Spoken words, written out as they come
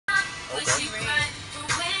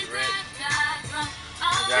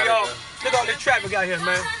all this traffic out here,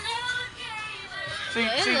 man. See,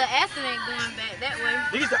 it's an accident going back that way.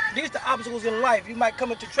 These the obstacles in life. You might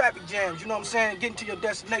come into traffic jams, you know what I'm saying? Getting to your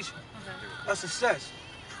destination. A success.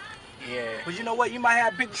 Yeah. But you know what? You might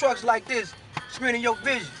have big trucks like this screening your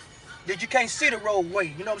vision. That you can't see the roadway.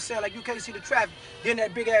 You know what I'm saying? Like you can't see the traffic. Then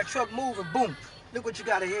that big ass truck move and boom. Look what you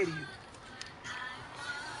got ahead of you.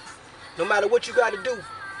 No matter what you got to do,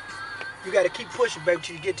 you got to keep pushing, baby,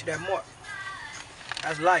 till you get to that mark.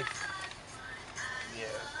 That's life. Yeah.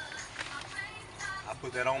 I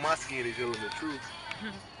put that on my skin, is telling the truth.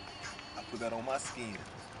 I put that on my skin.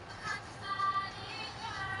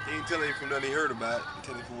 He ain't telling you from nothing he heard about. He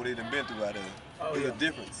telling you from what he done been through out there. Oh, There's yeah. a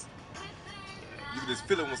difference. You can just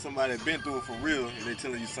feel it when somebody been through it for real and they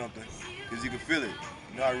telling you something. Because you can feel it.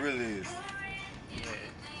 You know how it really is. Yeah.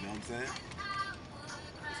 You know what I'm saying?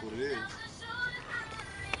 That's what it is.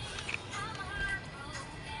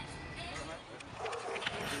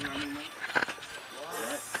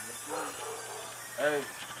 Hey,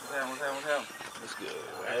 what's happening? That's good.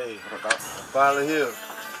 Hey, I'm finally here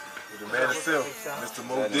with the man himself, Mr.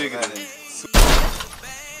 Mo Diggity,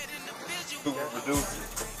 super producer.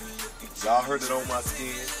 Y'all heard it on my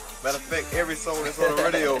skin. Matter of fact, every song that's on the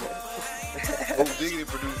radio, Mo Diggity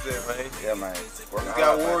produced that, man. Yeah, man. We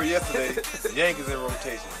got word yesterday. Yank is in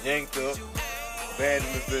rotation. Yanked up, Bad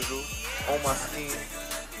Individual, On My Skin.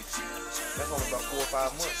 That's only about 4 or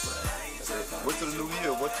 5 months. Wait till the new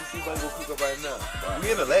year. What you see about to go cook up right now? Wow.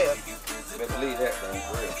 We in the lab. Better believe that, man,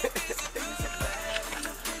 for real.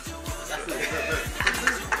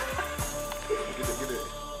 Get it.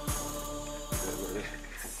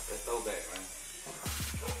 Let's throw back, man.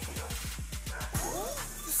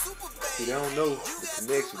 See, they don't know the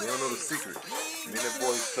connection. They don't know the secret. Me and that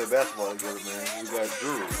boy used to play basketball together, man. We got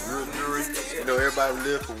jewelry, real jewelry. You know, everybody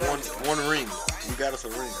live for one ring. We got us a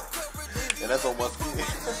ring. And that's on my skin.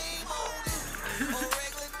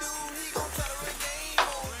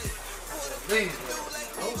 Please,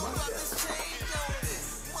 oh my God.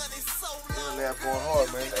 Lab going hard,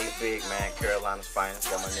 man. Stay big, man. Carolina's finest.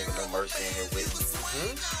 Got my nigga No Mercy in here with me.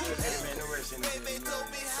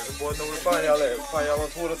 The boys know where to find y'all at. Find y'all on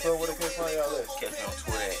Twitter, so where they can find y'all at? Catch me on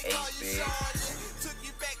Twitter at HBig.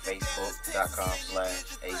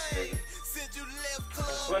 Facebook.com/HBig.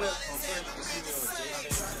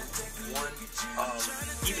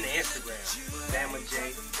 Even the Instagram, Bama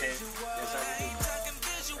J10. That's how we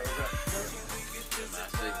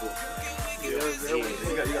do. You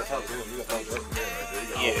gotta talk to him. You gotta talk to him right there.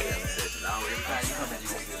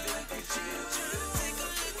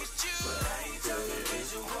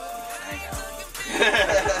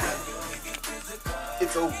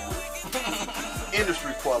 It's over.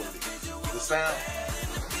 Industry quality. The sound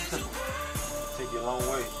take you a long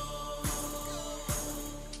way.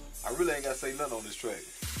 I really ain't gotta say nothing on this track.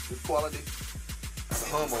 This quality, the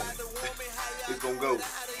hum on it. It's gonna go.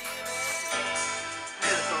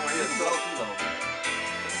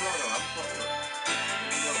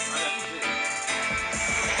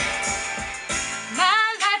 My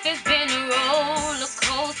life has been a roller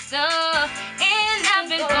coaster, and I've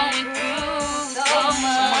been going through so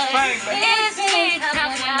much. It's been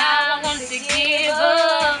times when I wanted to give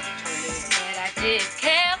up, but I just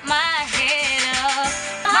kept my head up.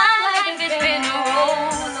 My life has been a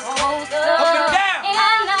roller coaster,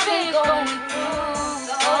 and I've been going through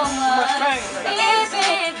so much. It's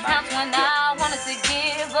been times when I wanted to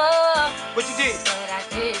give up, What you did? but I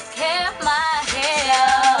just kept my head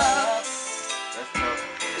up.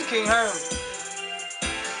 It's King Herm.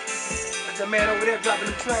 That's that man over there dropping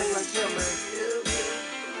the tracks right there, man.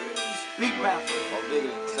 Beat master. Mo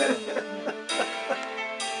Diggity.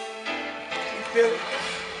 You feel it?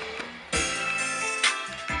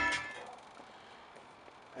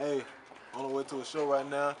 Hey, on the way to a show right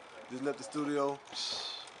now. Just left the studio.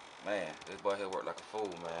 Man, this boy here worked like a fool,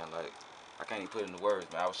 man. Like, I can't even put it into words,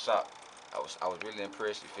 man. I was shocked. I was really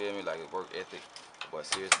impressed, you feel me? Like, his work ethic. The boy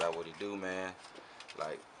serious about what he do, man.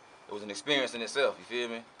 Like, it was an experience in itself, you feel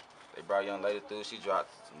me? They brought a young lady through. She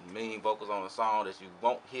dropped some mean vocals on a song that you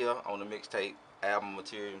won't hear on the mixtape, album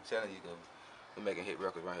material. I'm telling you, we're making hit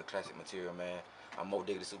records around here, classic material, man. I'm Mo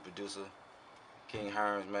Diggity, super producer. King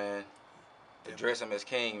Herms, man. Address him as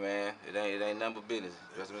king, man. It ain't nothing but business.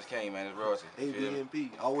 Address him as king, man. It's royalty.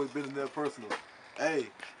 ABNP, always been in there personal.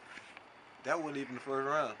 Hey, that wasn't even the first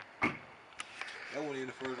round. That wasn't even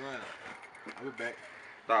the first round. I'll be back.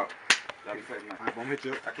 Dog. Y'all be safe, man. I'm gonna hit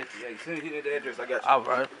you up. I catch you. Hey, send me the address. I got you. All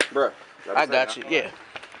right. Bruh. I got you, yeah.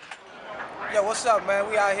 Yo, what's up, man?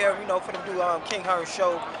 We out here, you know, finna do King Herm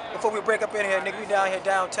show. Before we break up in here, nigga, we down here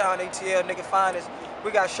downtown ATL, nigga, find us.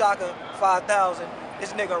 We got Shaka 5000.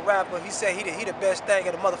 this nigga a rapper. He said he the best thing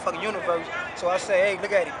in the motherfucking universe. So I say, hey,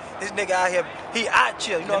 look at him. This nigga out here, he out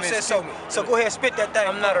chill. You know what I'm saying? So go ahead and spit that thing.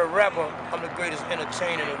 I'm not a rapper. I'm the greatest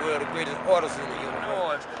entertainer in the world, the greatest artist in the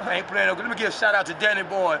universe. I ain't playing no good. Let me give a shout out to Danny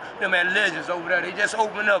Boy, them at Legends over there. They just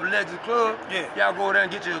opened up Legends Club. Yeah. Y'all go there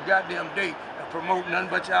and get you a goddamn date and promote nothing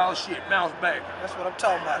but y'all shit. Bounce back. That's what I'm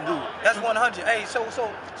talking about. Dude. That's 100. Hey, so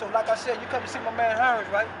like I said, you come to see my man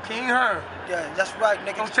Hearns, right? King Hearn. Yeah, that's right,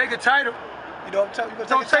 nigga. Don't take the title. You know what I'm talking about?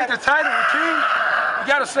 Don't take the title, King. You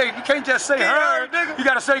gotta say, you can't just say Hearn, nigga. You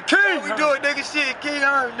gotta say King. We do it, nigga. Shit, King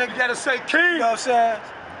Hearn, nigga. You gotta say King. You know what I'm saying?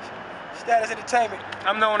 Status Entertainment.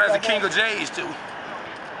 I'm known as the King of J's, too.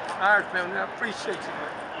 All right, family, I appreciate you,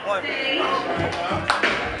 man.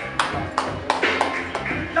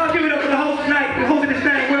 Y'all give it up for the host tonight. The host of this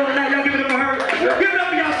thing, world tonight. Y'all give it up for her. Give it up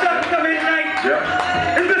for y'all coming in tonight.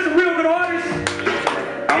 It's been some real good artists.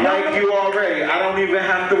 I'm like you already. I don't even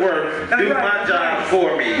have to work. That's Do my job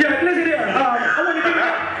for me. Yeah, listen here. I want to give it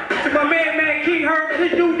up to my man King Hearn.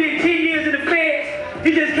 This dude did 10 years in the feds.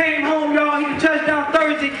 He just came home, y'all. He touched down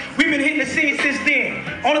Thursday. We've been hitting the scene since then.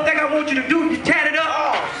 Only thing I want you to do is tat it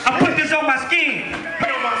up. I put this on my skin.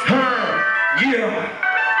 Yeah.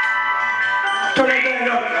 Turn that thing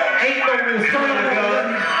up. Ain't no misconduct, God.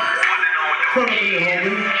 Turn up here,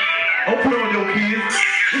 homie. Don't put on your kids.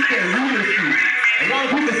 This that real shit. A lot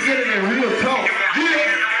of people sitting there real talk.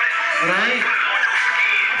 Yeah. And I ain't.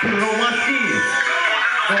 Put it on my skin.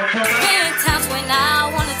 Been times when I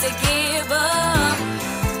wanted to give up,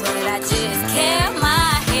 but I just kept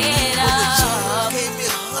my head up. Gave me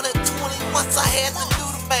 120 once I had to do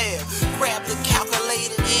the math. Grabbed the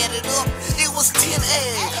calculator and added up. It was 10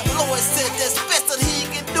 eggs. Lloyd said that's best that he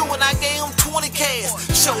can do, and I gave him 20 cash.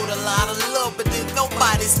 Showed a lot of love, but didn't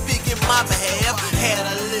nobody speak in my behalf. Had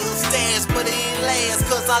a little stash, but it ain't last,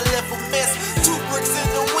 cause I left a mess. 2 bricks in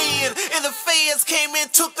the wind, and the fans came and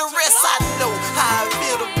took the rest. I know how I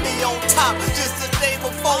feel to be on top. Just the day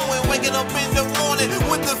before and waking up in the morning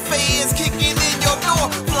with the fans kicking in your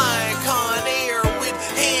door. Flying Con Air with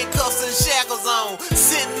handcuffs and shackles on.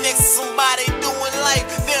 Sitting next to somebody doing life,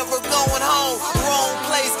 never going home. Wrong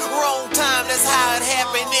place, wrong time, that's how it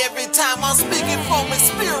happened every time. I'm speaking from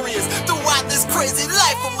experience throughout this crazy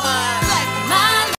life of mine.